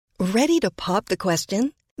Ready to pop the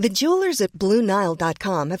question? The jewelers at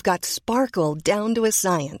BlueNile.com have got sparkle down to a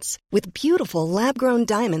science with beautiful lab-grown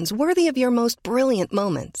diamonds worthy of your most brilliant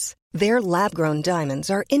moments. Their lab-grown diamonds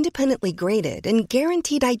are independently graded and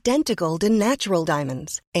guaranteed identical to natural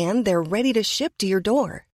diamonds, and they're ready to ship to your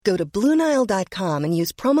door. Go to BlueNile.com and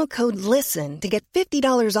use promo code LISTEN to get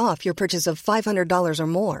 $50 off your purchase of $500 or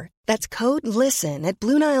more. That's code LISTEN at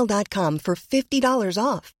BlueNile.com for $50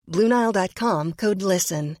 off. BlueNile.com, code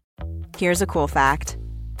LISTEN. Here's a cool fact.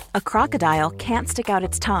 A crocodile can't stick out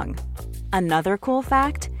its tongue. Another cool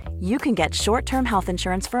fact, you can get short-term health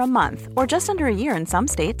insurance for a month or just under a year in some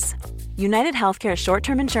states. United Healthcare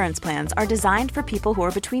short-term insurance plans are designed for people who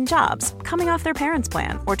are between jobs, coming off their parents'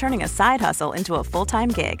 plan, or turning a side hustle into a full-time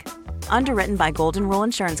gig. Underwritten by Golden Rule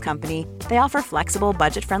Insurance Company, they offer flexible,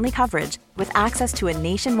 budget-friendly coverage with access to a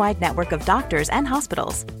nationwide network of doctors and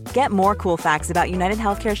hospitals. Get more cool facts about United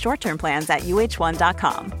Healthcare short-term plans at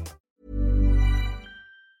uh1.com.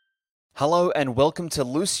 Hello and welcome to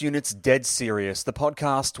Loose Units Dead Serious, the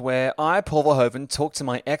podcast where I, Paul Verhoeven, talk to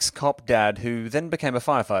my ex-cop dad who then became a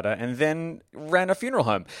firefighter and then ran a funeral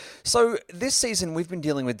home. So this season we've been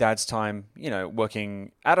dealing with Dad's time,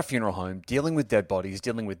 working at a funeral home, dealing with dead bodies,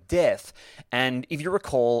 dealing with death. And if you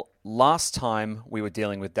recall, last time we were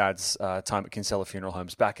dealing with Dad's time at Kinsella Funeral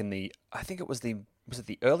Homes back in the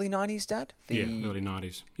early 90s, Dad? Early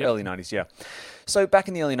 90s. Yep. Early 90s, yeah. So back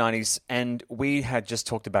in the early 90s, and we had just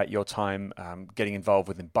talked about your time getting involved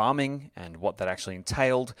with embalming and what that actually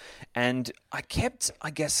entailed. And I kept,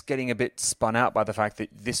 getting a bit spun out by the fact that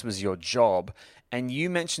this was your job. And you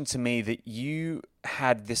mentioned to me that you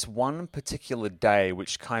had this one particular day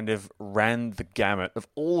which kind of ran the gamut of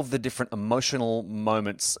all of the different emotional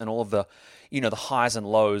moments and all of the, the highs and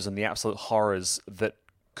lows and the absolute horrors that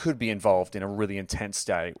could be involved in a really intense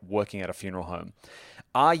day working at a funeral home.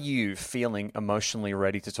 Are you feeling emotionally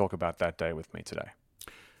ready to talk about that day with me today?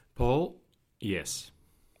 Paul, yes.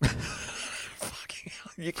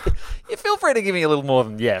 You feel free to give me a little more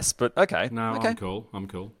than yes, but okay. No, okay. I'm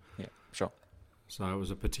cool. Yeah, sure. So it was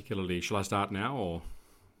a particularly... Shall I start now, or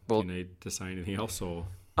do you need to say anything else? Or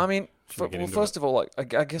I mean, first of all, I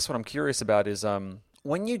guess what I'm curious about is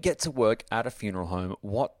when you get to work at a funeral home,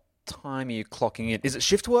 what time are you clocking in? Is it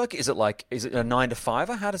shift work? Is it a 9 to 5?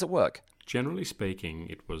 How does it work? Generally speaking,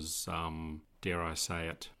 it was, dare I say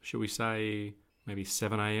it, should we say maybe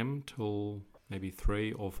 7 a.m. till maybe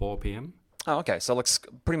 3 or 4 p.m.? Oh, okay. So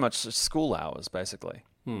pretty much school hours, basically.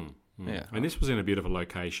 Yeah. And this was in a beautiful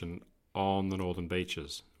location on the Northern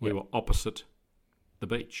Beaches. We were opposite the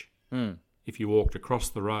beach. If you walked across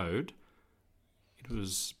the road,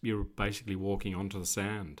 you were basically walking onto the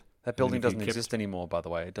sand. That building doesn't exist anymore, by the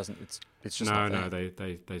way. It doesn't. It's just not there.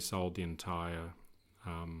 No. They sold the entire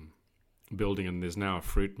building, and there's now a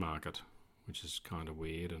fruit market, which is kind of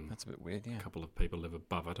weird. And that's a bit weird. Yeah. A couple of people live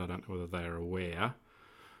above it. I don't know whether they're aware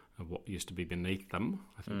of what used to be beneath them.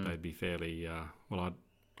 I think they'd be fairly.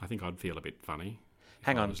 I think I'd feel a bit funny.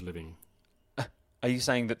 Hang on. I was living. Are you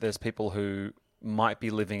saying that there's people who might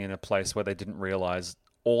be living in a place where they didn't realise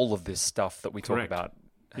all of this stuff that we talk about?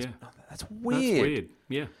 That's weird. That's weird.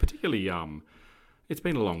 Yeah, particularly it's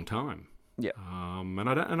been a long time. Yeah.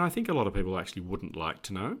 And I think a lot of people actually wouldn't like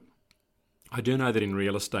to know. I do know that in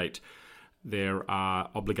real estate there are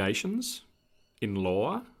obligations in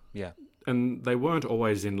law. Yeah. And they weren't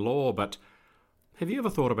always in law, but have you ever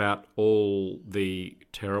thought about all the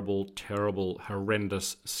terrible,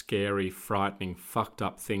 horrendous, scary, frightening, fucked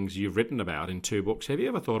up things you've written about in 2 books? Have you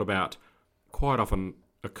ever thought about quite often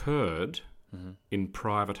occurred in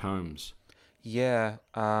private homes? Yeah.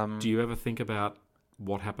 Do you ever think about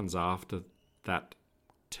what happens after that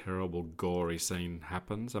terrible, gory scene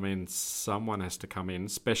happens? I mean, someone has to come in,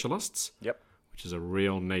 specialists, which is a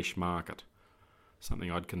real niche market,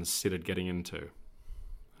 something I'd considered getting into.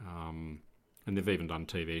 And they've even done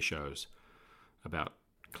TV shows about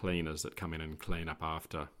cleaners that come in and clean up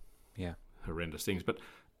after horrendous things. But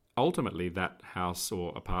ultimately, that house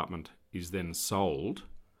or apartment is then sold.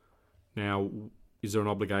 Now, is there an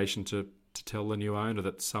obligation to tell the new owner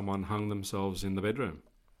that someone hung themselves in the bedroom?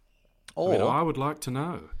 Or I would like to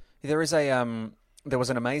know. There was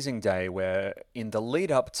an amazing day where, in the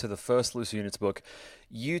lead up to the first Loose Units book,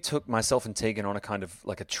 you took myself and Tegan on a kind of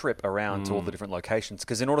like a trip around to all the different locations.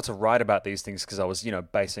 Because in order to write about these things, because I was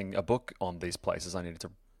basing a book on these places, I needed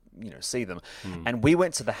to see them. And we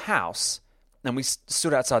went to the house, and we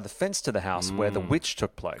stood outside the fence to the house where the witch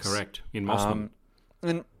took place. Correct, in Mossman.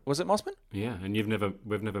 And was it Mossman? Yeah, and we've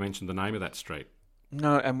never mentioned the name of that street.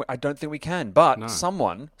 No, and I don't think we can. But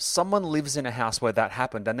someone lives in a house where that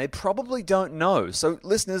happened, and they probably don't know. So,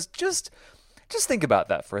 listeners, just Just think about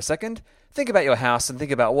that for a second. Think about your house and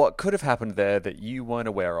think about what could have happened there that you weren't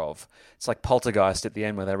aware of. It's like Poltergeist at the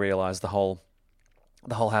end where they realise the whole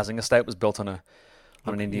housing estate was built on an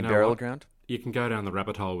Indian burial ground. You can go down the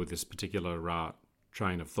rabbit hole with this particular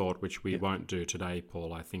train of thought, which we won't do today,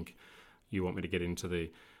 Paul. I think you want me to get into the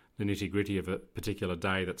nitty-gritty of a particular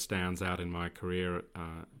day that stands out in my career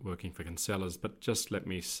working for Kinsellas. But just let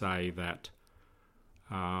me say that,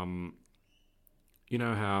 you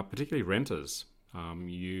know how, particularly renters,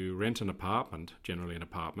 you rent an apartment, generally an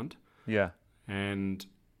apartment. Yeah. And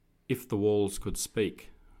if the walls could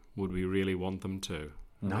speak, would we really want them to?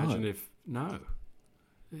 Imagine if... No.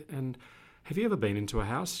 And have you ever been into a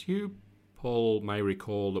house? You, Paul, may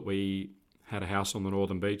recall that we had a house on the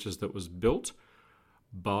Northern Beaches that was built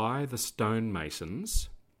by the stonemasons,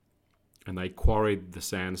 and they quarried the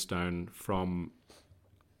sandstone from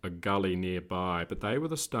a gully nearby, but they were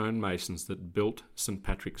the stonemasons that built St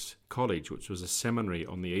Patrick's College, which was a seminary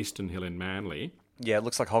on the Eastern Hill in Manly. Yeah, it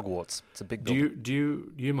looks like Hogwarts. It's a big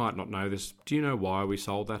building. You might not know this. Do you know why we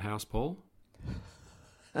sold that house, Paul?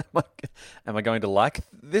 Am I going to like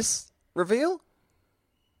this reveal?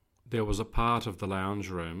 There was a part of the lounge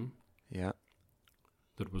room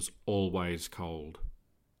that was always cold,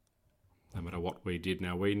 no matter what we did.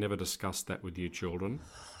 Now, we never discussed that with you children.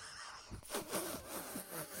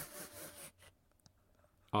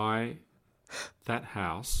 That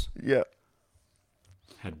house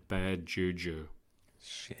had bad juju.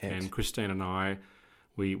 Shit. And Christine and I,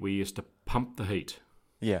 we used to pump the heat.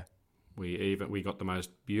 Yeah. We got the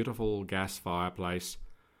most beautiful gas fireplace.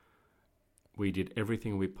 We did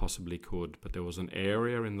everything we possibly could, but there was an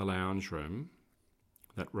area in the lounge room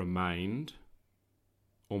that remained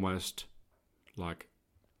almost like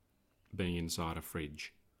being inside a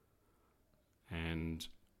fridge. And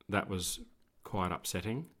that was quite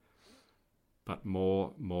upsetting, but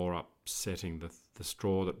more upsetting, the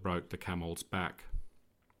straw that broke the camel's back,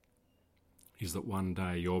 is that one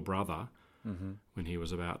day your brother, when he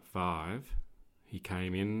was about 5, he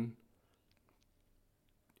came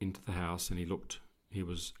into the house and he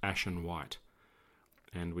was ashen white.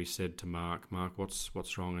 And we said to Mark,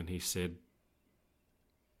 what's wrong? And he said,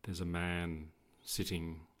 there's a man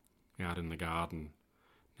sitting out in the garden.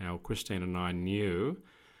 Now, Christine and I knew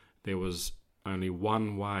there was only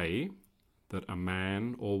one way that a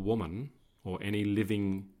man or woman or any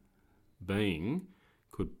living being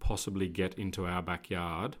could possibly get into our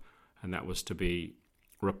backyard, and that was to be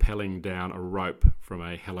rappelling down a rope from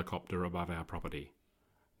a helicopter above our property.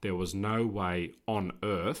 There was no way on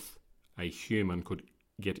earth a human could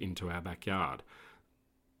get into our backyard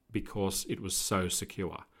because it was so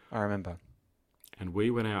secure. I remember. And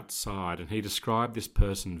we went outside and he described this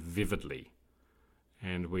person vividly.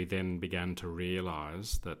 And we then began to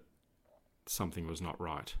realise that something was not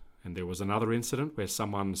right. And there was another incident where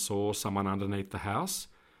someone saw someone underneath the house.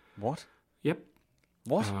 What? Yep.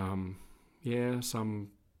 What? Yeah,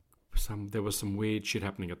 there was some weird shit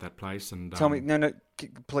happening at that place. And tell me,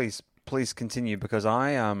 please continue, because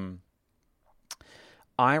I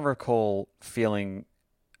recall feeling.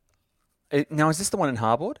 Now, is this the one in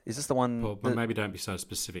Harbord? Is this the one? Well, maybe don't be so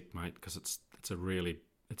specific, mate, because it's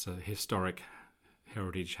a historic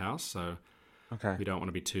heritage house, so we don't want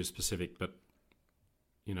to be too specific. But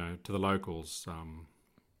to the locals,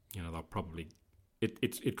 they'll probably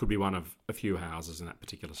it could be one of a few houses in that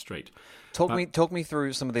particular street. Talk me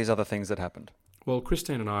through some of these other things that happened. Well,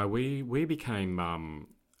 Christine and I, we became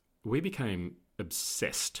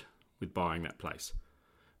obsessed with buying that place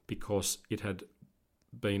because it had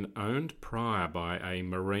been owned prior by a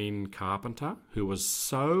marine carpenter who was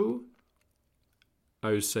so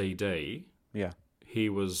OCD. Yeah. He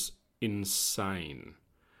was insane.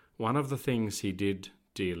 One of the things he did,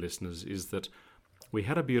 dear listeners, is that we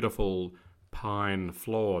had a beautiful pine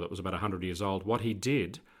floor that was about 100 years old. What he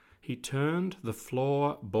did, he turned the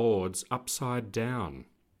floor boards upside down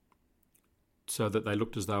so that they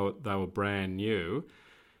looked as though they were brand new.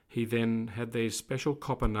 He then had these special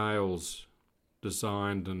copper nails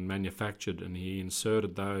designed and manufactured, and he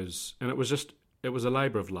inserted those. And it was a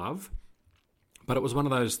labour of love, but it was one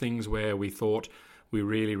of those things where we thought we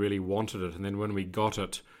really, really wanted it. And then when we got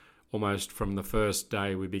it, almost from the first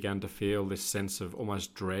day, we began to feel this sense of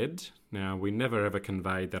almost dread. Now, we never ever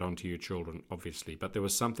conveyed that onto you children, obviously, but there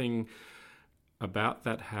was something about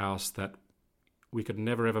that house that we could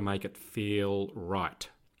never ever make it feel right.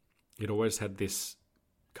 It always had this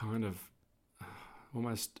kind of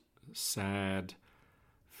almost sad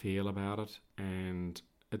feel about it, and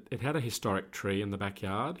it had a historic tree in the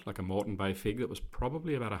backyard, like a Moreton Bay fig that was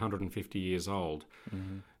probably about 150 years old.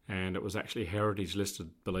 Mm-hmm. And it was actually heritage listed,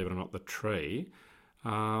 believe it or not, the tree.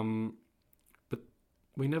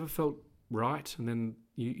 we never felt right. And then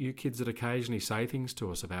you kids would occasionally say things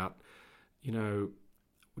to us about,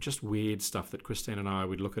 just weird stuff that Christine and I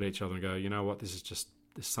would look at each other and go, you know what, there's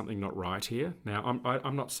something not right here. Now,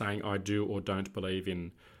 I'm not saying I do or don't believe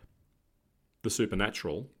in the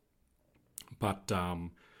supernatural, but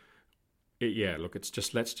it's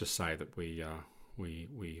just, let's just say that we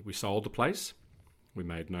sold the place, we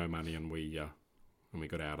made no money, and we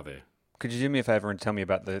got out of there. Could you do me a favour and tell me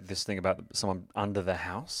about this thing about someone under the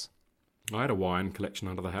house? I had a wine collection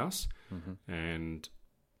under the house, and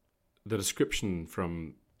the description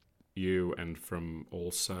from you and from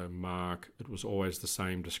also Mark, it was always the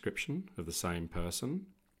same description of the same person,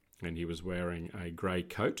 and he was wearing a grey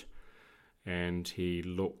coat, and he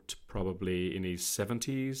looked probably in his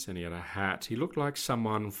 70s, and he had a hat. He looked like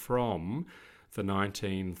someone from the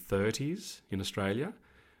 1930s in Australia,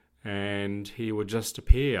 and he would just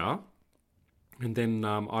appear, and then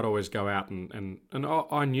I'd always go out and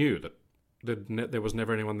I knew that there was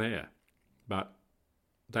never anyone there, but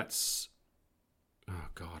that's, oh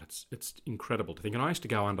God, it's incredible to think. And I used to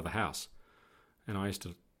go under the house, and I used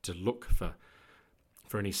to look for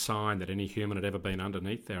any sign that any human had ever been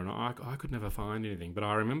underneath there, and I could never find anything. But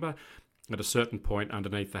I remember at a certain point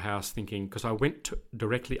underneath the house thinking, because I went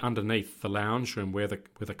directly underneath the lounge room where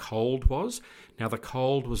the cold was. Now, the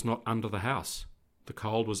cold was not under the house. The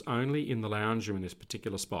cold was only in the lounge room in this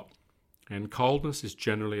particular spot. And coldness is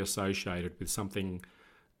generally associated with something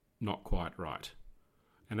not quite right.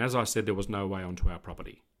 And as I said, there was no way onto our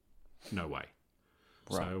property. No way.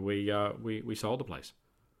 Right. So we sold the place.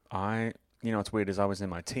 What's weird is I was in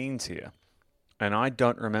my teens here, and I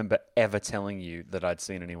don't remember ever telling you that I'd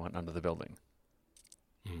seen anyone under the building.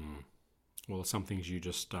 Well, some things you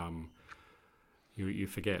just you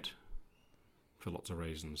forget for lots of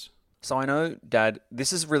reasons. So I know, Dad,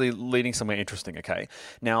 this is really leading somewhere interesting, okay?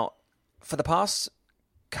 Now, for the past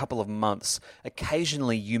couple of months,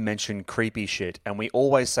 occasionally you mention creepy shit, and we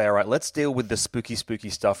always say, all right, let's deal with the spooky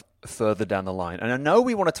stuff further down the line. And I know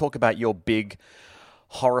we want to talk about your big,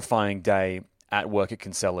 horrifying day at work at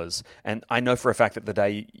Kinsella's, and I know for a fact that the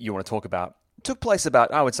day you want to talk about took place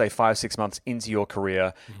about, I would say, 5-6 months into your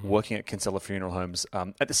career working at Kinsella Funeral Homes,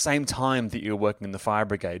 at the same time that you were working in the fire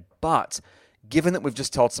brigade. But given that we've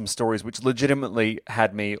just told some stories which legitimately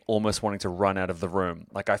had me almost wanting to run out of the room,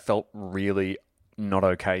 like I felt really not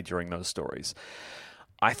okay during those stories,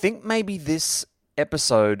 I think maybe this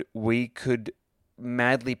episode we could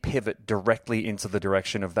madly pivot directly into the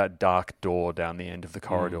direction of that dark door down the end of the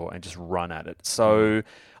corridor and just run at it. So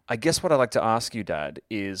I guess what I'd like to ask you, Dad,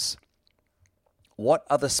 is what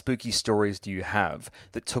other spooky stories do you have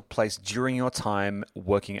that took place during your time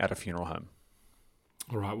working at a funeral home?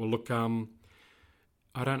 All right, well, look,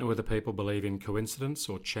 I don't know whether people believe in coincidence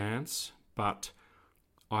or chance, but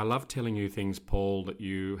I love telling you things, Paul, that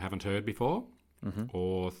you haven't heard before,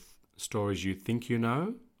 or stories you think you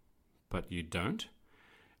know, but you don't.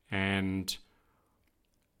 And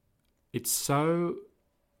it's so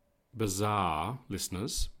bizarre,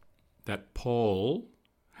 listeners, that Paul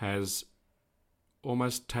has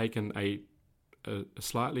almost taken a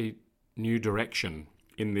slightly new direction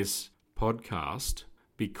in this podcast,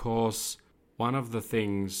 because one of the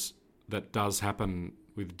things that does happen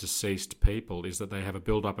with deceased people is that they have a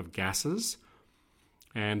build-up of gases.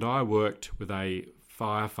 And I worked with a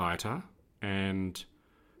firefighter, and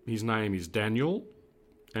his name is Daniel,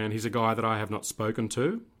 and he's a guy that I have not spoken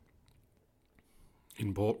to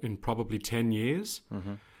in probably 10 years.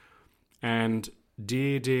 And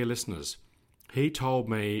dear listeners, he told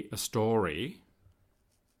me a story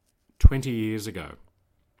 20 years ago.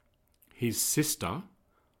 His sister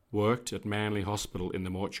worked at Manly Hospital in the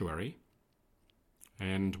mortuary,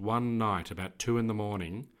 and one night about 2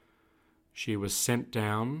 a.m, she was sent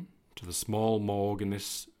down to the small morgue in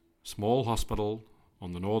this small hospital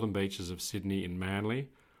on the northern beaches of Sydney in Manly.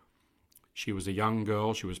 She was a young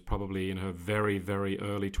girl. She was probably in her very, very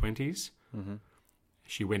early 20s.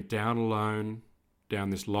 She went down alone, down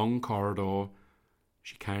this long corridor.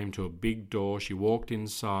 She came to a big door. She walked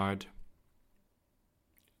inside.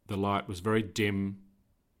 The light was very dim.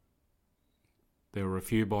 There were a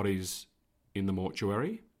few bodies in the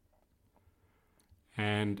mortuary.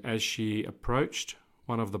 And as she approached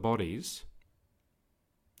one of the bodies,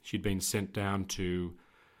 she'd been sent down to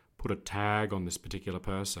put a tag on this particular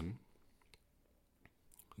person.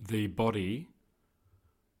 The body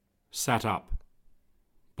sat up,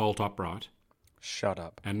 bolt upright. Shut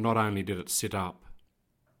up. And not only did it sit up,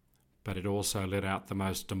 but it also let out the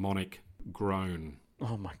most demonic groan.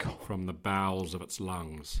 Oh my God. From the bowels of its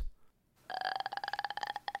lungs.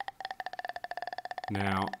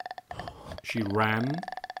 Now, she ran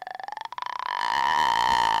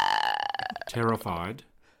terrified.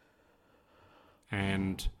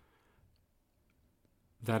 And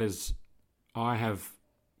that is,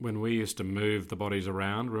 when we used to move the bodies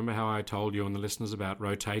around, remember how I told you and the listeners about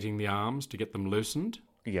rotating the arms to get them loosened?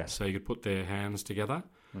 Yes. So you could put their hands together.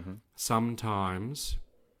 Mm-hmm. Sometimes,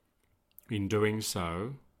 in doing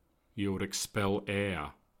so, you would expel air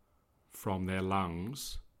from their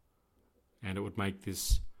lungs, and it would make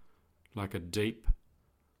this like a deep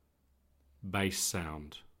bass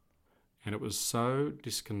sound. And it was so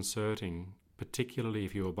disconcerting, particularly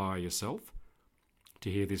if you were by yourself,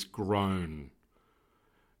 to hear this groan.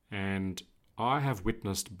 And I have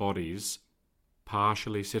witnessed bodies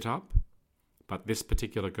partially sit up, but this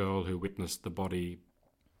particular girl who witnessed the body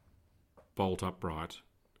bolt upright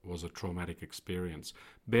was a traumatic experience.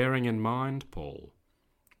 Bearing in mind, Paul,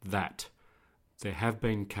 that there have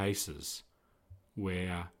been cases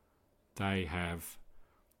where they have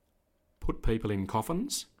put people in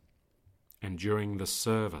coffins, and during the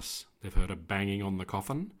service they've heard a banging on the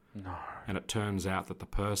coffin, and it turns out that the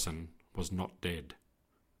person was not dead.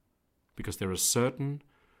 Because there are certain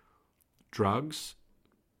drugs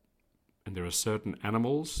and there are certain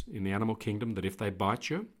animals in the animal kingdom that if they bite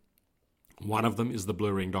you, one of them is the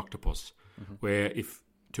blue-ringed octopus, where if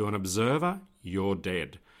to an observer, you're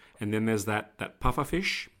dead. And then there's that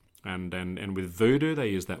pufferfish, and with voodoo they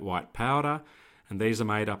use that white powder, and these are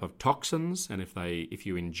made up of toxins, and if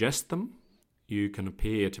you ingest them, you can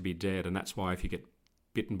appear to be dead. And that's why if you get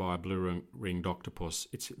bitten by a blue-ringed octopus,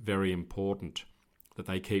 it's very important that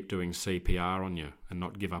they keep doing CPR on you and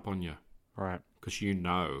not give up on you. Right. Because you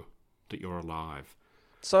know that you're alive.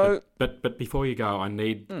 So, but before you go, I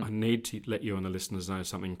need to let you and the listeners know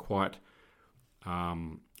something quite,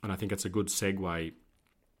 and I think it's a good segue,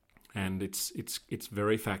 and it's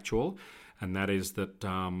very factual, and that is that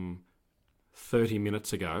 30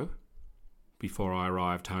 minutes ago, before I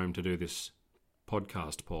arrived home to do this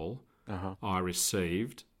podcast, Paul, I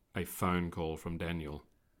received a phone call from Daniel,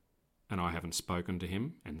 and I haven't spoken to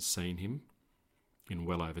him and seen him in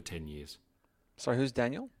well over 10 years. So who's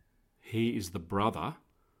Daniel? He is the brother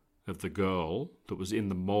of the girl that was in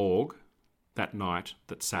the morgue that night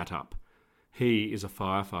that sat up. He is a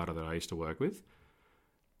firefighter that I used to work with.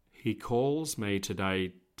 He calls me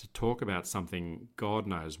today to talk about something, God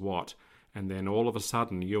knows what, and then all of a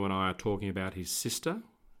sudden you and I are talking about his sister.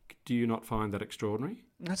 Do you not find that extraordinary?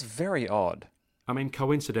 That's very odd. I mean,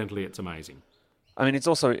 coincidentally, it's amazing. I mean, it's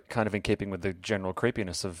also kind of in keeping with the general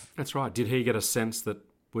creepiness of... That's right. Did he get a sense that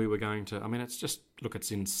we were going to... I mean, it's just... Look,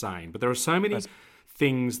 it's insane. But there are so many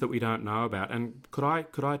things that we don't know about. And could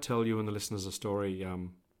I tell you and the listeners a story,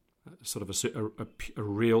 sort of a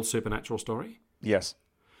real supernatural story? Yes.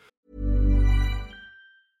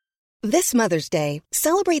 This Mother's Day,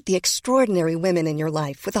 celebrate the extraordinary women in your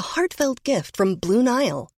life with a heartfelt gift from Blue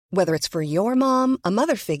Nile. Whether it's for your mom, a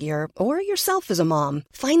mother figure, or yourself as a mom,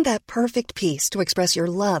 find that perfect piece to express your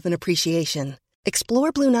love and appreciation.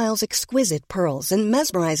 Explore Blue Nile's exquisite pearls and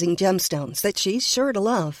mesmerizing gemstones that she's sure to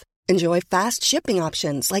love. Enjoy fast shipping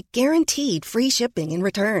options like guaranteed free shipping and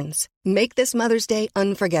returns. Make this Mother's Day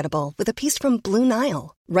unforgettable with a piece from Blue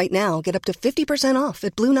Nile. Right now, get up to 50% off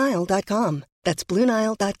at BlueNile.com. That's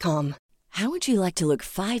BlueNile.com. How would you like to look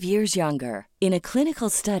 5 years younger? In a clinical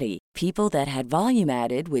study, people that had volume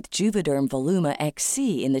added with Juvederm Voluma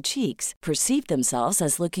XC in the cheeks perceived themselves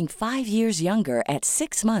as looking 5 years younger at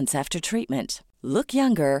 6 months after treatment. Look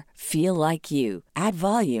younger, feel like you. Add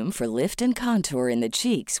volume for lift and contour in the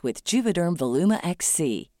cheeks with Juvederm Voluma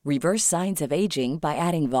XC. Reverse signs of aging by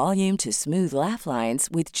adding volume to smooth laugh lines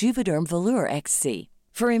with Juvederm Volure XC.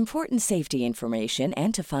 For important safety information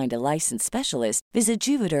and to find a licensed specialist, visit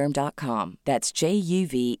Juvederm.com. That's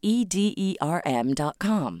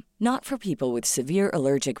JUVEDERM.com. Not for people with severe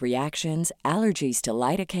allergic reactions, allergies to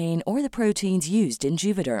lidocaine, or the proteins used in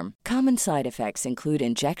Juvederm. Common side effects include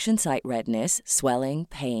injection site redness, swelling,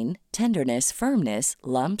 pain, tenderness, firmness,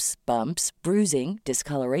 lumps, bumps, bruising,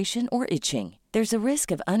 discoloration, or itching. There's a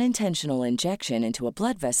risk of unintentional injection into a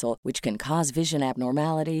blood vessel, which can cause vision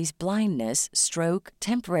abnormalities, blindness, stroke,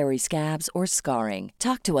 temporary scabs, or scarring.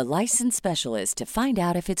 Talk to a licensed specialist to find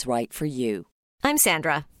out if it's right for you. I'm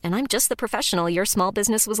Sandra, and I'm just the professional your small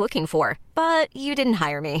business was looking for. But you didn't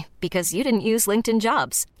hire me because you didn't use LinkedIn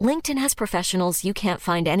Jobs. LinkedIn has professionals you can't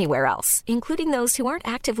find anywhere else, including those who aren't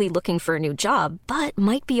actively looking for a new job, but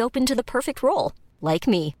might be open to the perfect role, like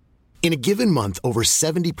me. In a given month, over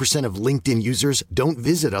 70% of LinkedIn users don't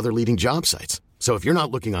visit other leading job sites. So if you're not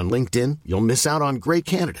looking on LinkedIn, you'll miss out on great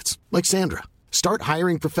candidates like Sandra. Start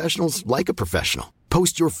hiring professionals like a professional.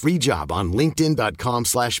 Post your free job on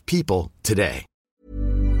linkedin.com/people today.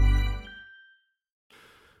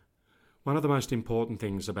 One of the most important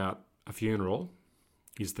things about a funeral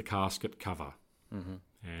is the casket cover. Mm-hmm.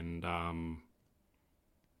 And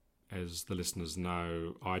as the listeners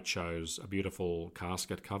know, I chose a beautiful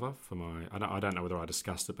casket cover for my... I don't know whether I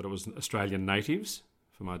discussed it, but it was Australian natives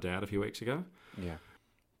for my dad a few weeks ago. Yeah.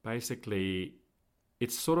 Basically,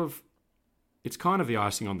 it's kind of the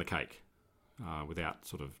icing on the cake, without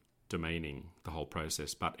sort of demeaning the whole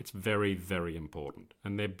process, but it's very, very important.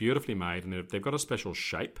 And they're beautifully made, and they've got a special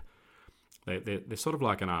shape. They're sort of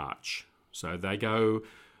like an arch. So they go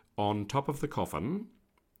on top of the coffin,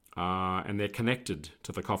 and they're connected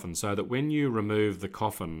to the coffin, so that when you remove the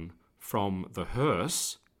coffin from the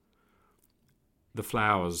hearse, the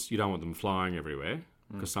flowers, you don't want them flying everywhere,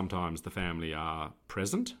 because sometimes the family are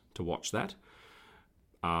present to watch that.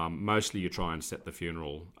 Mostly you try and set the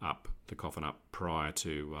coffin up prior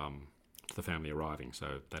to the family arriving,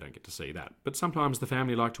 so they don't get to see that. But sometimes the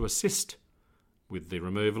family like to assist with the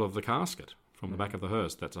removal of the casket from the back of the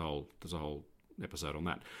hearse. There's a whole episode on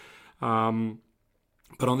that.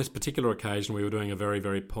 But on this particular occasion, we were doing a very,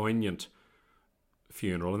 very poignant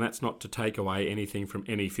funeral, and that's not to take away anything from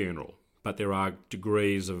any funeral, but there are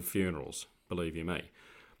degrees of funerals, believe you me.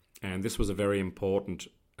 And this was a very important...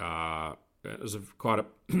 it was quite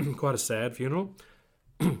a sad funeral.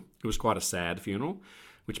 It was quite a sad funeral,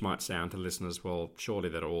 which might sound to listeners, well, surely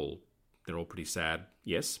they're all pretty sad.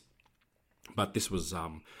 Yes, but this was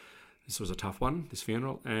a tough one, this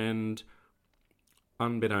funeral, and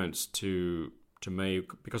unbeknownst to me,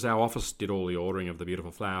 because our office did all the ordering of the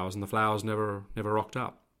beautiful flowers, and the flowers never rocked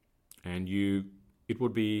up, and it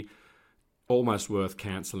would be almost worth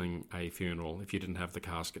cancelling a funeral if you didn't have the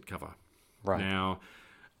casket cover. Right. Now,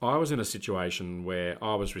 I was in a situation where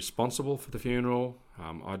I was responsible for the funeral.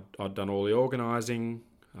 I'd done all the organising.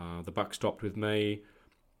 The buck stopped with me.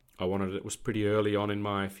 It was pretty early on in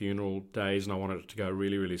my funeral days, and I wanted it to go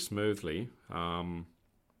really, really smoothly. And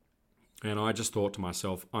I just thought to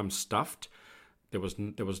myself, I'm stuffed. There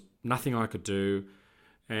was nothing I could do.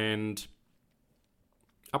 And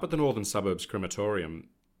up at the Northern Suburbs Crematorium,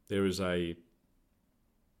 there is a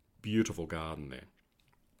beautiful garden there.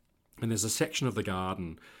 And there's a section of the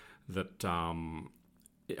garden that,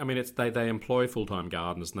 they employ full-time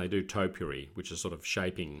gardeners, and they do topiary, which is sort of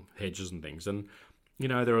shaping hedges and things. And,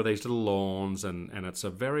 there are these little lawns, and it's a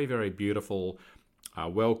very, very beautiful,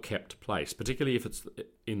 well-kept place, particularly if it's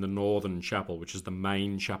in the Northern Chapel, which is the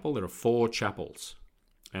main chapel. There are 4 chapels,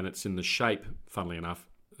 and it's in the shape, funnily enough,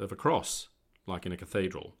 of a cross, like in a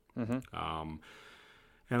cathedral. Mm-hmm.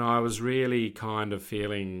 And I was really kind of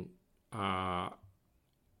feeling...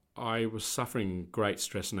 I was suffering great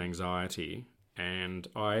stress and anxiety, and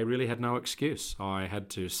I really had no excuse. I had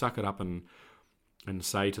to suck it up and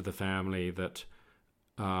say to the family that,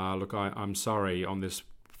 look, I'm sorry, on this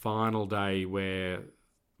final day where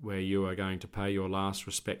you are going to pay your last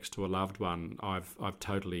respects to a loved one, I've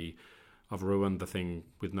ruined the thing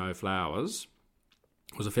with no flowers.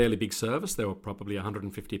 It was a fairly big service. There were probably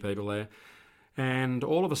 150 people there, and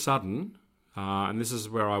all of a sudden... and this is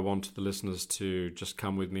where I want the listeners to just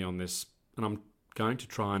come with me on this, and I'm going to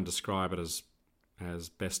try and describe it as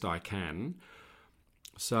best I can.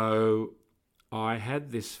 So I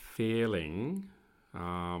had this feeling.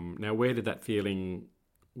 Now,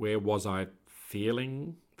 where was I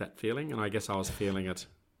feeling that feeling? And I guess I was feeling it.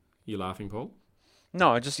 You laughing, Paul?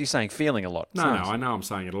 No, you're saying feeling a lot. No, I know I'm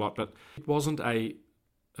saying it a lot, but it wasn't a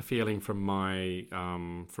feeling from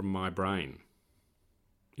my brain.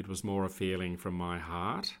 It was more a feeling from my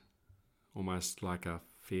heart, almost like a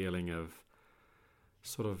feeling of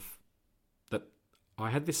sort of that I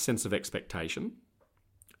had this sense of expectation,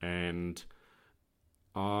 and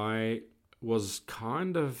I was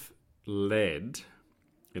kind of led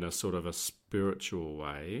in a sort of a spiritual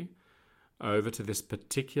way over to this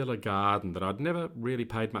particular garden that I'd never really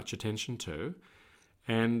paid much attention to,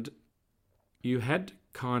 and you had to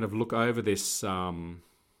kind of look over this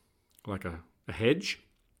like a hedge.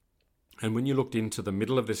 And when you looked into the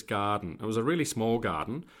middle of this garden, it was a really small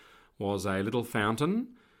garden, was a little fountain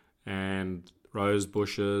and rose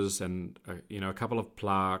bushes and, a couple of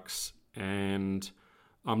plaques. And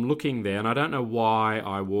I'm looking there, and I don't know why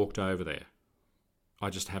I walked over there.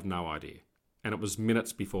 I just have no idea. And it was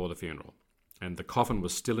minutes before the funeral. And the coffin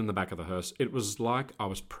was still in the back of the hearse. It was like I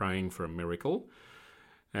was praying for a miracle.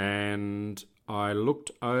 And I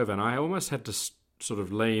looked over, and I almost had to sort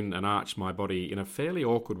of lean and arch my body in a fairly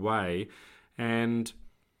awkward way, and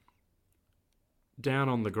down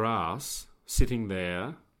on the grass, sitting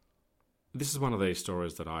there, this is one of these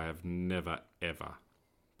stories that I have never, ever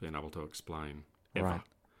been able to explain, ever. Right.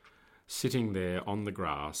 Sitting there on the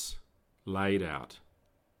grass, laid out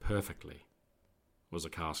perfectly, was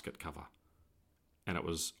a casket cover. and it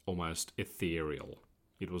was almost ethereal.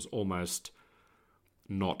 It was almost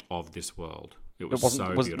not of this world. It was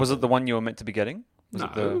so beautiful. Was it the one you were meant to be getting?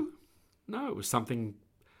 No, it was something,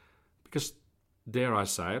 because, dare I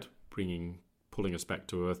say it, pulling us back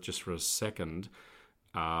to earth just for a second,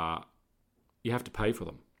 you have to pay for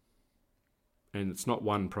them. And it's not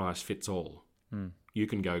one price fits all. You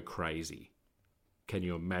can go crazy. Can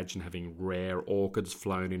you imagine having rare orchids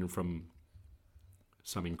flown in from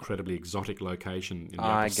some incredibly exotic location in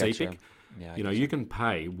the Pacific? Yeah, you can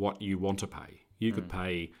pay what you want to pay. You could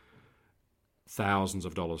pay thousands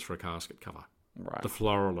of dollars for a casket cover. Right. The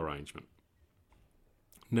floral arrangement.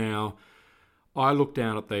 Now, I looked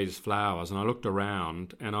down at these flowers and I looked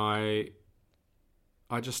around and I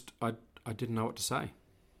didn't know what to say.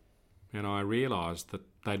 And I realised that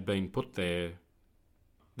they'd been put there.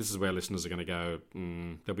 This is where listeners are going to go,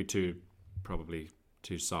 there'll be probably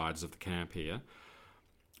two sides of the camp here.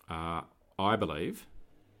 I believe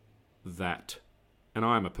that, and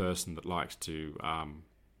I'm a person that likes to, I'm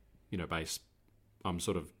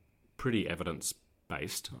sort of pretty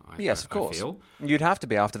evidence-based. Yes, of course. I feel. You'd have to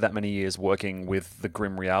be after that many years working with the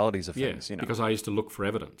grim realities of things. Because I used to look for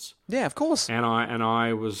evidence. Yeah, of course. And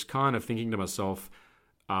I was kind of thinking to myself,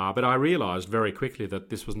 but I realised very quickly that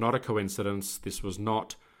this was not a coincidence. This was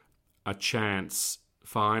not a chance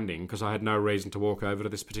finding, because I had no reason to walk over to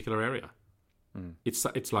this particular area.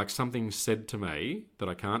 It's like something said to me that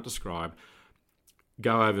I can't describe.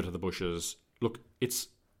 Go over to the bushes. Look, it's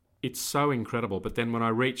so incredible. But then when I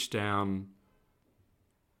reached down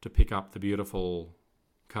to pick up the beautiful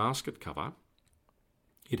casket cover,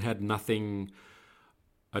 it had nothing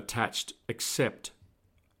attached except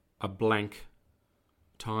a blank,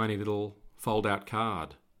 tiny little fold-out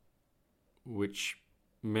card, which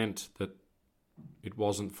meant that it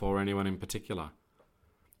wasn't for anyone in particular.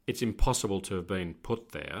 It's impossible to have been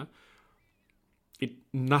put there.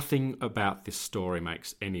 Nothing about this story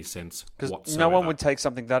makes any sense whatsoever. Because no one would take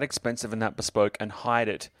something that expensive and that bespoke and hide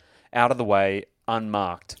it out of the way,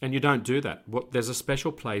 unmarked. And you don't do that. There's a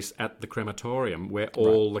special place at the crematorium where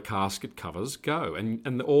all the casket covers go.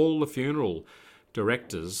 And all the funeral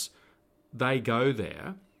directors, they go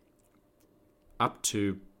there up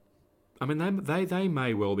to... I mean, they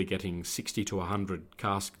may well be getting 60 to 100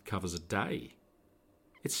 casket covers a day.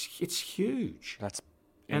 It's huge. That's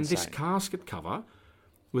insane. And this casket cover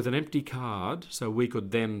with an empty card, so we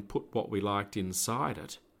could then put what we liked inside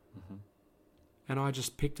it. And I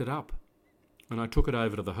just picked it up, and I took it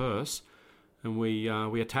over to the hearse, and we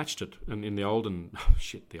attached it. And in the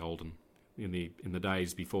in the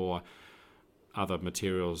days before other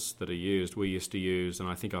materials that are used, we used to use, and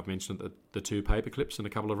I think I've mentioned it, the 2 paper clips and a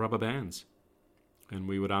couple of rubber bands, and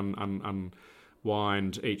we would unwind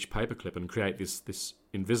each paper clip and create this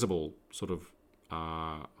invisible sort of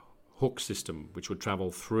hook system which would travel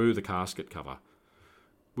through the casket cover,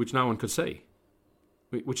 which no one could see,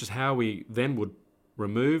 which is how we then would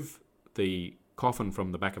remove the coffin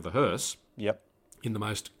from the back of the hearse. Yep. In the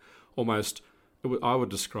most almost... I would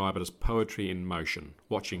describe it as poetry in motion,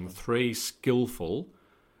 watching 3 skillful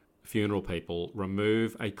funeral people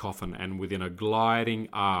remove a coffin, and within a gliding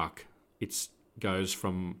arc, it goes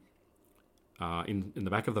from in the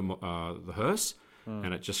back of the hearse,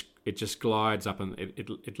 and it just glides up, and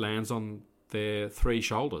it lands on their 3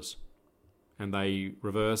 shoulders, and they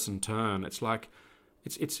reverse and turn. It's like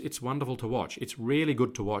it's wonderful to watch. It's really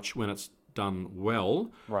good to watch when it's done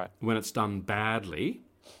well. Right. When it's done badly,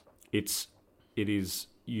 you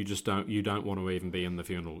don't want to even be in the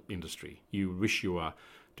funeral industry. You wish you were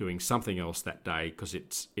doing something else that day, because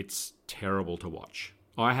it's terrible to watch.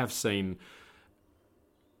 I have seen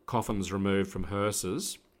coffins removed from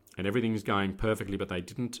hearses and everything's going perfectly, but they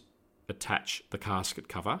didn't attach the casket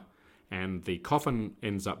cover, and the coffin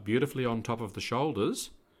ends up beautifully on top of the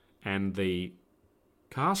shoulders, and the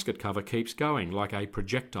casket cover keeps going like a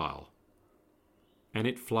projectile, and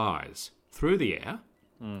it flies through the air.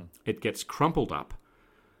 It gets crumpled up.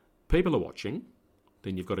 People are watching.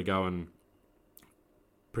 Then you've got to go and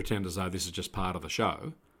pretend as though this is just part of the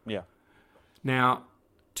show. Yeah. Now,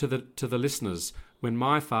 to the listeners, when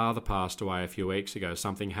my father passed away a few weeks ago,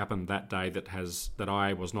 something happened that day that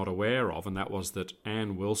I was not aware of, and that was that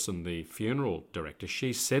Anne Wilson, the funeral director,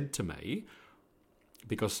 she said to me,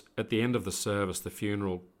 because at the end of the service, the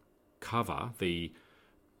funeral cover, the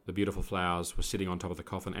beautiful flowers were sitting on top of the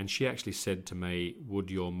coffin, and she actually said to me,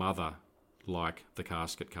 "Would your mother like the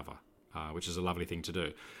casket cover?" Which is a lovely thing to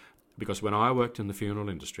do. Because when I worked in the funeral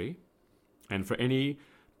industry, and for any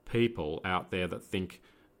people out there that think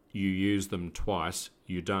you use them twice,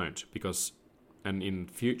 you don't. And in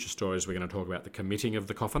future stories, we're going to talk about the committing of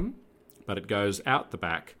the coffin, but it goes out the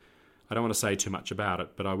back I don't want to say too much about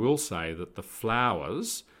it, but I will say that the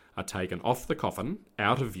flowers are taken off the coffin,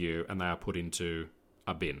 out of view, and they are put into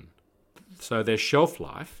a bin. So their shelf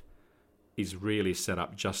life is really set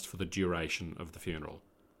up just for the duration of the funeral.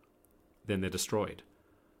 Then they're destroyed.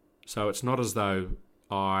 So it's not as though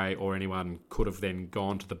I or anyone could have then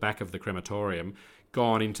gone to the back of the crematorium,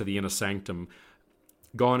 gone into the inner sanctum,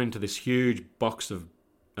 gone into this huge box of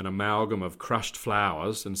an amalgam of crushed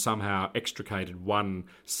flowers and somehow extricated one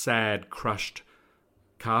sad, crushed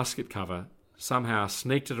casket cover, somehow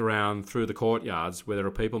sneaked it around through the courtyards where there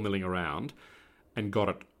are people milling around and got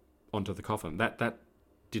it onto the coffin. That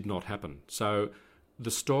did not happen. So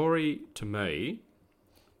the story, to me,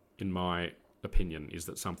 in my opinion, is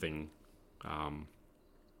that something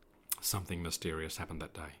mysterious happened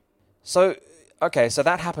that day. So, okay, so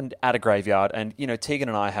that happened at a graveyard, and, Tegan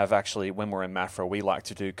and I have actually, when we're in Maffra, we like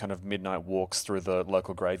to do kind of midnight walks through the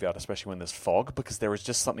local graveyard, especially when there's fog, because there is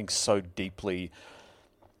just something so deeply...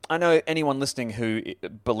 I know anyone listening who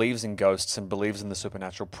believes in ghosts and believes in the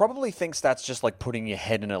supernatural probably thinks that's just like putting your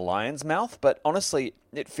head in a lion's mouth, but honestly,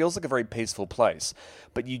 it feels like a very peaceful place.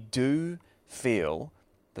 But you do feel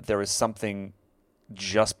that there is something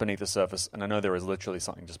just beneath the surface, and I know there is literally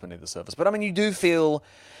something just beneath the surface, but I mean, you do feel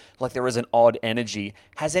like there is an odd energy.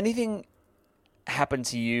 Has anything happened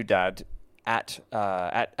to you, Dad, at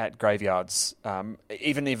graveyards,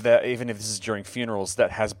 even if this is during funerals,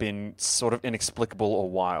 that has been sort of inexplicable or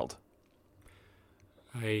wild?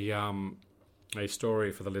 A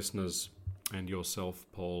story for the listeners and yourself,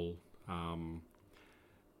 Paul.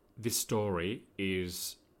 This story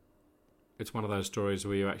it's one of those stories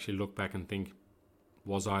where you actually look back and think,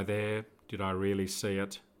 was I there? Did I really see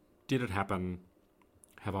it? Did it happen?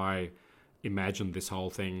 Have I imagined this whole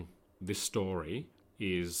thing? This story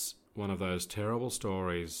is one of those terrible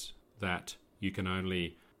stories that you can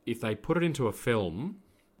only... If they put it into a film,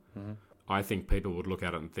 I think people would look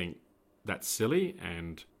at it and think, that's silly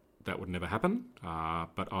and that would never happen.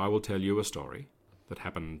 But I will tell you a story that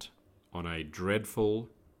happened on a dreadful,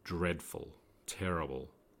 terrible,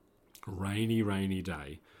 rainy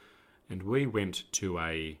day. And we went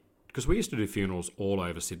to because we used to do funerals all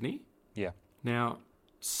over Sydney. Yeah. Now,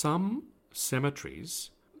 some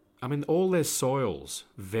cemeteries, I mean, all their soils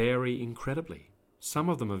vary incredibly. Some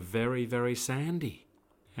of them are very, very sandy.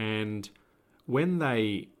 And when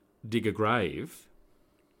they dig a grave,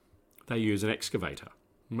 they use an excavator.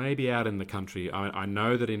 Maybe out in the country, I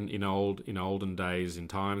know that in olden days, in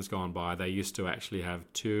times gone by, they used to actually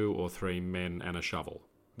have 2 or 3 men and a shovel.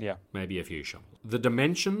 Yeah. Maybe a few shovels. The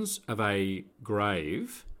dimensions of a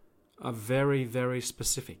grave are very, very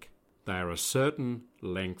specific. They are a certain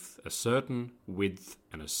length, a certain width,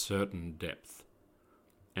 and a certain depth.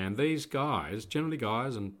 And these guys, generally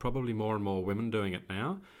guys, and probably more and more women doing it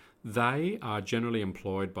now, they are generally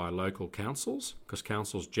employed by local councils, because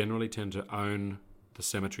councils generally tend to own the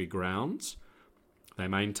cemetery grounds. They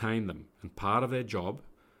maintain them, and part of their job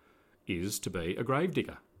is to be a grave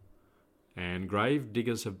digger. And grave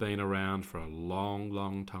diggers have been around for a long,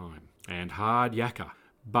 long time, and hard yakka.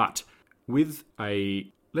 But with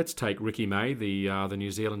let's take Ricky May, the New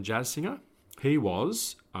Zealand jazz singer. He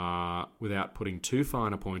was, without putting too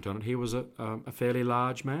fine a point on it, he was a fairly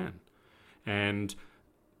large man. And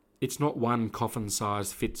it's not one coffin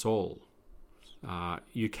size fits all.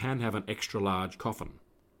 You can have an extra large coffin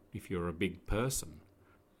if you're a big person.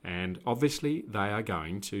 And obviously they are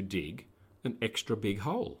going to dig an extra big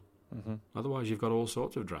hole. Mm-hmm. Otherwise you've got all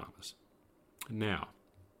sorts of dramas. Now,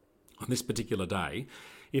 on this particular day,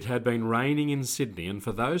 it had been raining in Sydney, and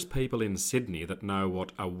for those people in Sydney that know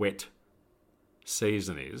what a wet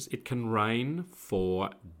season is, it can rain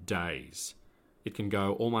for days. It can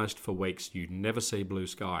go almost for weeks. You never see blue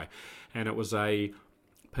sky. And it was a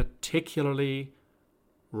particularly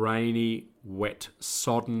rainy, wet,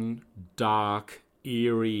 sodden, dark,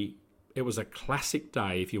 eerie... It was a classic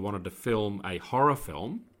day if you wanted to film a horror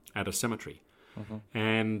film at a cemetery. Mm-hmm.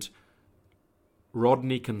 And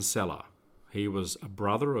Rodney Kinsella, he was a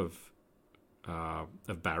brother of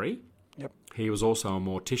Barry. Yep. He was also a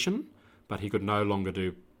mortician, but he could no longer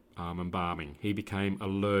do embalming. He became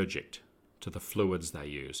allergic to the fluids they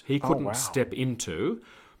use. He couldn't step into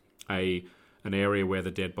an area where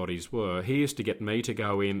the dead bodies were. He used to get me to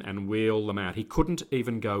go in and wheel them out. He couldn't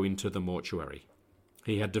even go into the mortuary.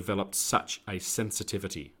 He had developed such a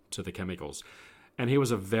sensitivity to the chemicals. And he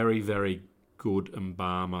was a very, very good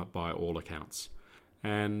embalmer by all accounts.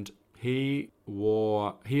 And he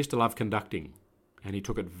used to love conducting, and he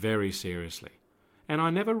took it very seriously. And I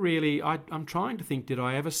never really, I'm trying to think, did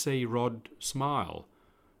I ever see Rod smile?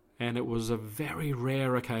 And it was a very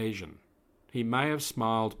rare occasion. He may have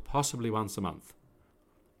smiled possibly once a month.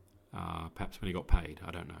 perhaps when he got paid,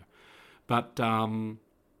 I don't know. But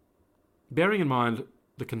bearing in mind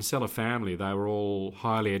the Kinsella family, they were all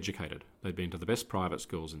highly educated. They'd been to the best private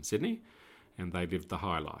schools in Sydney, and they lived the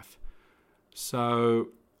high life. So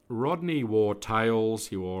Rodney wore tails,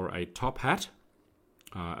 he wore a top hat,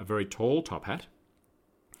 a very tall top hat.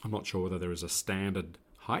 I'm not sure whether there is a standard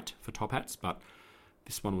height for top hats, but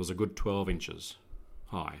this one was a good 12 inches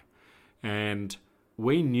high. And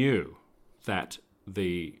we knew that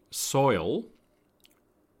the soil,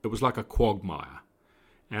 it was like a quagmire.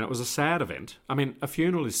 And it was a sad event. I mean, a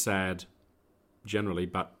funeral is sad generally,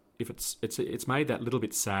 but if it's made that little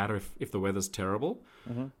bit sadder if the weather's terrible.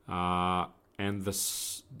 Mm-hmm. And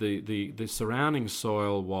the surrounding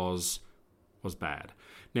soil was bad.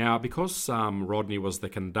 Now, because Rodney was the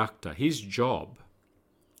conductor, his job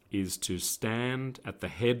is to stand at the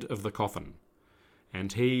head of the coffin,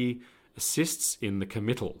 and he assists in the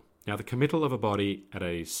committal. Now, the committal of a body at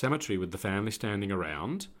a cemetery with the family standing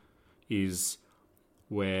around is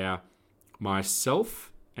where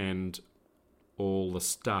myself and all the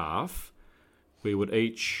staff, we would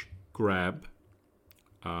each grab.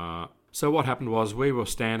 So what happened was we were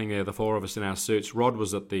standing there, the four of us in our suits. Rod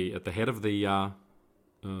was at the head of the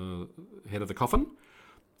coffin,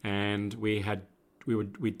 and we'd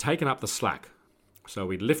taken up the slack. So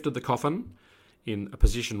we lifted the coffin in a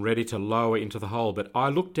position ready to lower into the hole. But I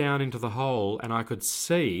looked down into the hole and I could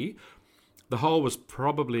see the hole was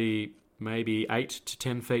probably maybe 8 to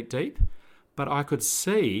 10 feet deep, but I could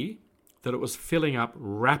see that it was filling up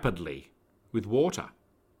rapidly with water,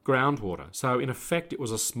 groundwater. So in effect, it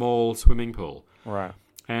was a small swimming pool. Right.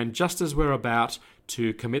 And just as we're about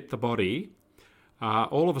to commit the body,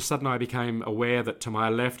 all of a sudden I became aware that to my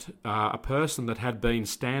left, a person that had been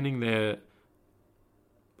standing there,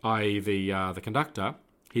 i.e. the conductor,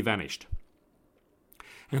 he vanished.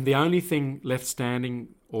 And the only thing left standing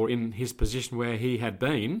or in his position where he had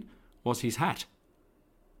been was his hat.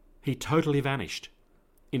 He totally vanished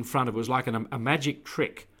in front of it. It was like a magic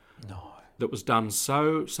trick that was done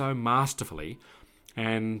so masterfully.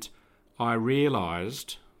 And I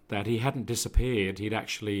realised that he hadn't disappeared. He'd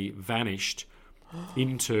actually vanished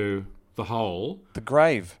into the hole. The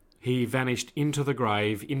grave. He vanished into the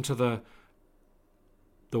grave, into the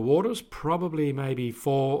water's probably maybe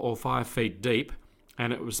 4 or 5 feet deep,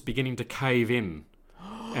 and it was beginning to cave in.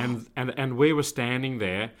 And we were standing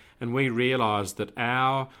there, and we realised that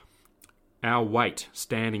our weight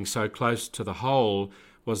standing so close to the hole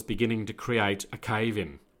was beginning to create a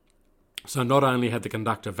cave-in. So not only had the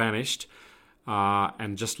conductor vanished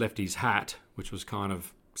and just left his hat, which was kind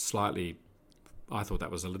of slightly, I thought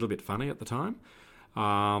that was a little bit funny at the time,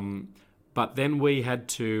 but then we had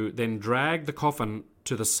to then drag the coffin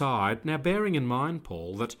to the side. Now, bearing in mind,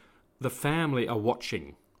 Paul, that the family are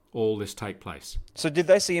watching all this take place. So did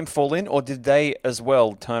they see him fall in, or did they as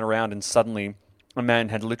well turn around and suddenly a man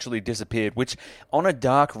had literally disappeared, which on a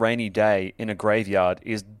dark, rainy day in a graveyard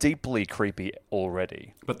is deeply creepy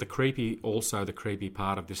already? But the creepy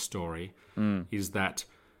part of this story is that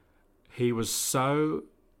he was so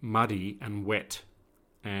muddy and wet,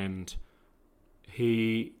 and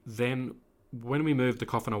he then, when we moved the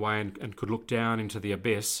coffin away and could look down into the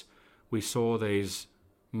abyss, we saw these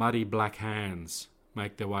muddy black hands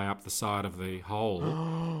make their way up the side of the hole,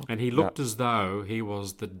 and he looked as though he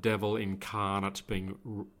was the devil incarnate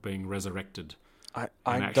being resurrected and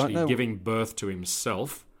actually giving birth to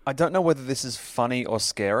himself. I don't know whether this is funny or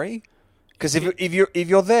scary, because if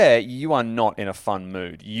you're there, you are not in a fun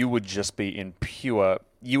mood. You would just be in pure.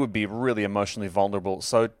 You would be really emotionally vulnerable.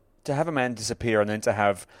 So to have a man disappear and then to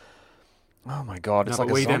have, oh my God, it's like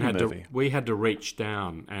a zombie movie. We had to reach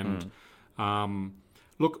down and.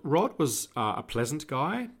 Look, Rod was a pleasant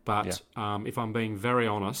guy, but if I'm being very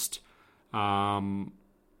honest, I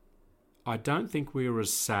don't think we were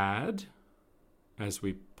as sad as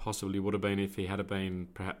we possibly would have been if he had been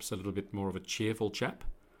perhaps a little bit more of a cheerful chap.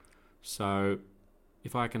 So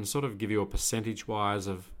if I can sort of give you a percentage-wise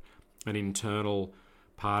of an internal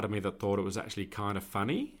part of me that thought it was actually kind of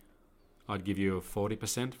funny, I'd give you a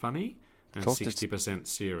 40% funny and 60%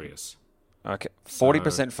 serious. Okay,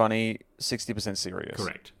 40% funny, 60% serious.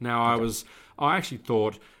 Correct. Now, I actually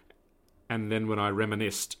thought, and then when I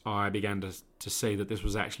reminisced, I began to see that this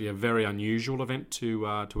was actually a very unusual event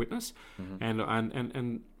to witness. Mm-hmm.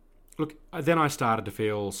 And look, then I started to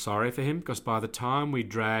feel sorry for him, because by the time we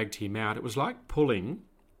dragged him out, it was like pulling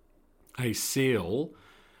a seal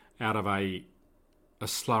out of a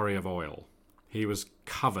slurry of oil. He was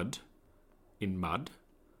covered in mud.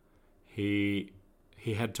 He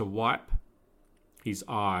had to wipe his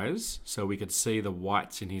eyes so we could see the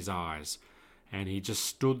whites in his eyes, and he just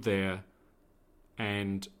stood there,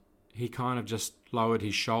 and he kind of just lowered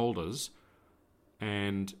his shoulders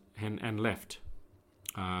and left.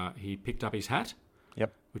 He picked up his hat,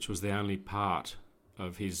 which was the only part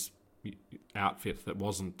of his outfit that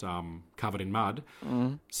wasn't covered in mud.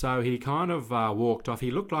 So he kind of walked off.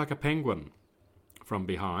 He looked like a penguin from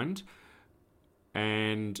behind,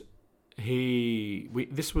 and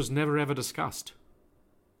this was never ever discussed.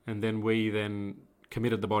 And then we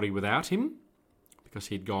committed the body without him because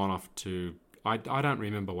he'd gone off to... I don't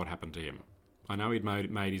remember what happened to him. I know he'd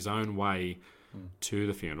made his own way to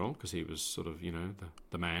the funeral because he was sort of,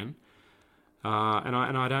 the man. And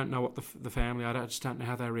I don't know what the family... I just don't know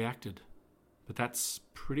how they reacted. But that's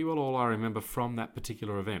pretty well all I remember from that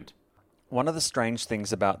particular event. One of the strange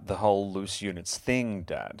things about the whole loose units thing,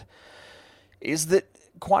 Dad, is that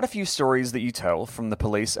quite a few stories that you tell from the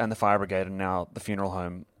police and the fire brigade and now the funeral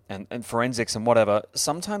home and forensics and whatever,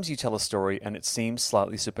 sometimes you tell a story and it seems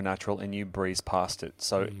slightly supernatural and you breeze past it.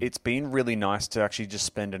 So it's been really nice to actually just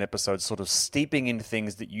spend an episode sort of steeping into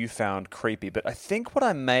things that you found creepy. But I think what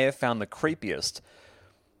I may have found the creepiest,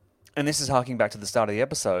 and this is harking back to the start of the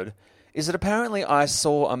episode, is that apparently I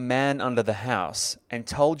saw a man under the house and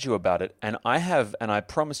told you about it, and I have, and I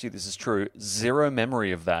promise you this is true, zero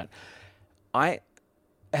memory of that.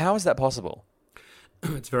 How is that possible?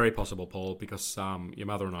 It's very possible, Paul, because your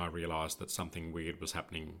mother and I realised that something weird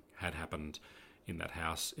had happened in that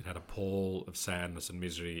house. It had a pall of sadness and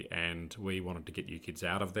misery, and we wanted to get you kids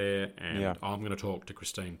out of there. And I'm going to talk to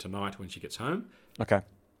Christine tonight when she gets home. Okay.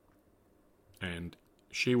 And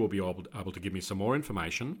she will be able to give me some more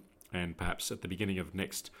information, and perhaps at the beginning of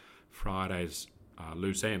next Friday's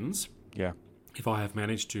Loose Ends, if I have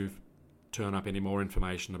managed to turn up any more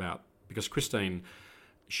information about... Because Christine...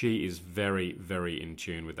 She is very, very in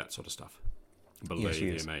tune with that sort of stuff. Believe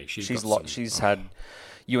you me. She's had...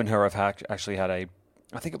 You and her have actually had a...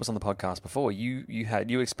 I think it was on the podcast before. You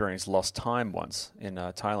experienced lost time once in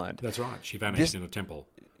Thailand. That's right. She vanished in a temple.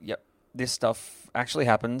 Yep. This stuff actually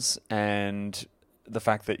happens, and the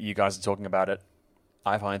fact that you guys are talking about it,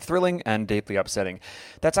 I find thrilling and deeply upsetting.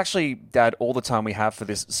 That's actually, Dad, all the time we have for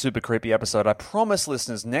this super creepy episode. I promise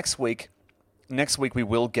listeners, next week we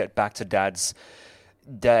will get back to Dad's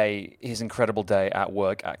day, his incredible day at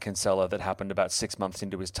work at Kinsella that happened about 6 months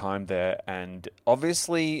into his time there. And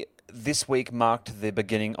obviously this week marked the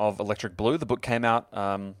beginning of Electric Blue. The book came out.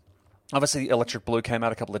 Obviously, Electric Blue came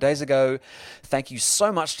out a couple of days ago. Thank you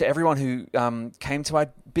so much to everyone who came to our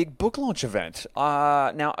big book launch event.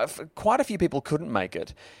 Now, quite a few people couldn't make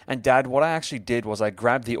it. And Dad, what I actually did was I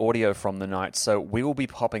grabbed the audio from the night. So we will be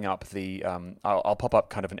popping up I'll pop up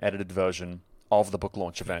kind of an edited version of the book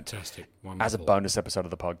launch event. Fantastic. Wonderful. As a bonus episode of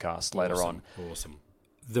the podcast later on. Awesome.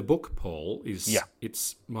 The book, Paul, is... Yeah.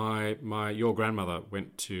 It's your grandmother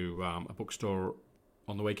went to a bookstore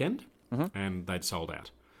on the weekend, and they'd sold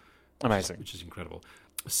out. Amazing. Which is incredible.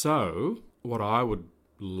 So, what I would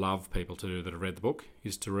love people to do that have read the book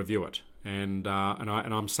is to review it. And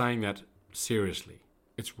I'm saying that seriously.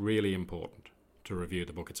 It's really important to review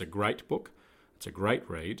the book. It's a great book. It's a great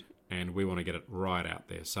read. And we want to get it right out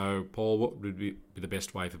there. So, Paul, what would be the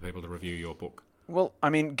best way for people to review your book? Well, I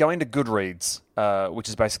mean, going to Goodreads, which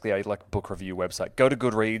is basically a book review website. Go to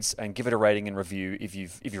Goodreads and give it a rating and review if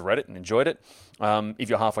you've read it and enjoyed it. If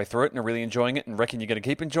you're halfway through it and are really enjoying it and reckon you're going to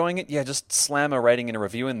keep enjoying it, just slam a rating and a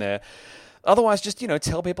review in there. Otherwise, just,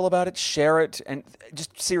 tell people about it, share it, and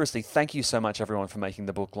just seriously, thank you so much, everyone, for making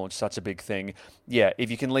the book launch such a big thing. Yeah, if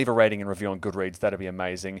you can leave a rating and review on Goodreads, that'd be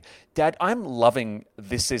amazing. Dad, I'm loving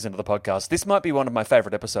this season of the podcast. This might be one of my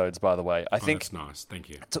favorite episodes, by the way. I think that's nice. Thank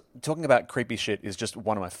you. Talking about creepy shit is just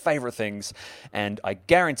one of my favorite things, and I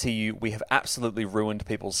guarantee you we have absolutely ruined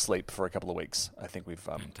people's sleep for a couple of weeks. I think we've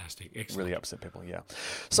fantastic. Excellent. Really upset people, yeah.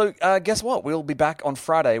 So guess what? We'll be back on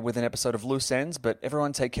Friday with an episode of Loose Ends, but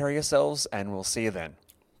everyone take care of yourselves, and we'll see you then.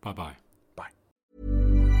 Bye-bye. Bye.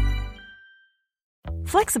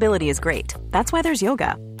 Flexibility is great. That's why there's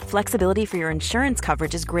yoga. Flexibility for your insurance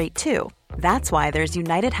coverage is great too. That's why there's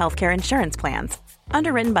United Healthcare Insurance Plans.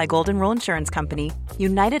 Underwritten by Golden Rule Insurance Company,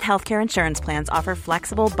 United Healthcare Insurance Plans offer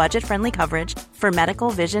flexible, budget-friendly coverage for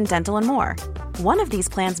medical, vision, dental, and more. One of these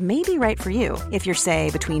plans may be right for you if you're, say,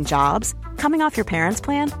 between jobs, coming off your parents'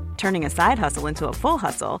 plan, turning a side hustle into a full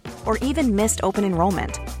hustle, or even missed open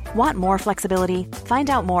enrollment. Want more flexibility? Find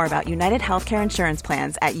out more about United Healthcare Insurance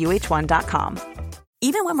Plans at uh1.com.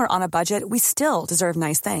 Even when we're on a budget, we still deserve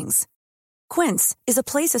nice things. Quince is a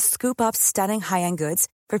place to scoop up stunning high-end goods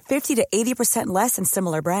for 50 to 80% less than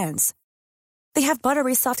similar brands. They have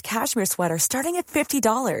buttery soft cashmere sweaters starting at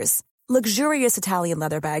 $50, luxurious Italian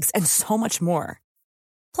leather bags, and so much more.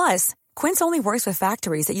 Plus, Quince only works with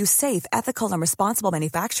factories that use safe, ethical, and responsible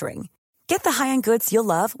manufacturing. Get the high-end goods you'll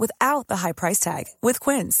love without the high price tag with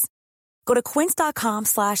Quince. Go to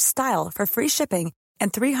quince.com/style for free shipping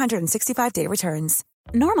and 365-day returns.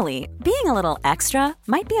 Normally, being a little extra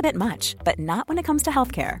might be a bit much, but not when it comes to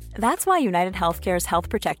healthcare. That's why United Healthcare's Health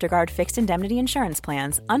Protector Guard fixed indemnity insurance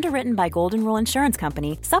plans, underwritten by Golden Rule Insurance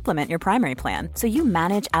Company, supplement your primary plan so you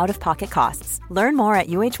manage out-of-pocket costs. Learn more at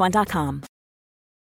UH1.com.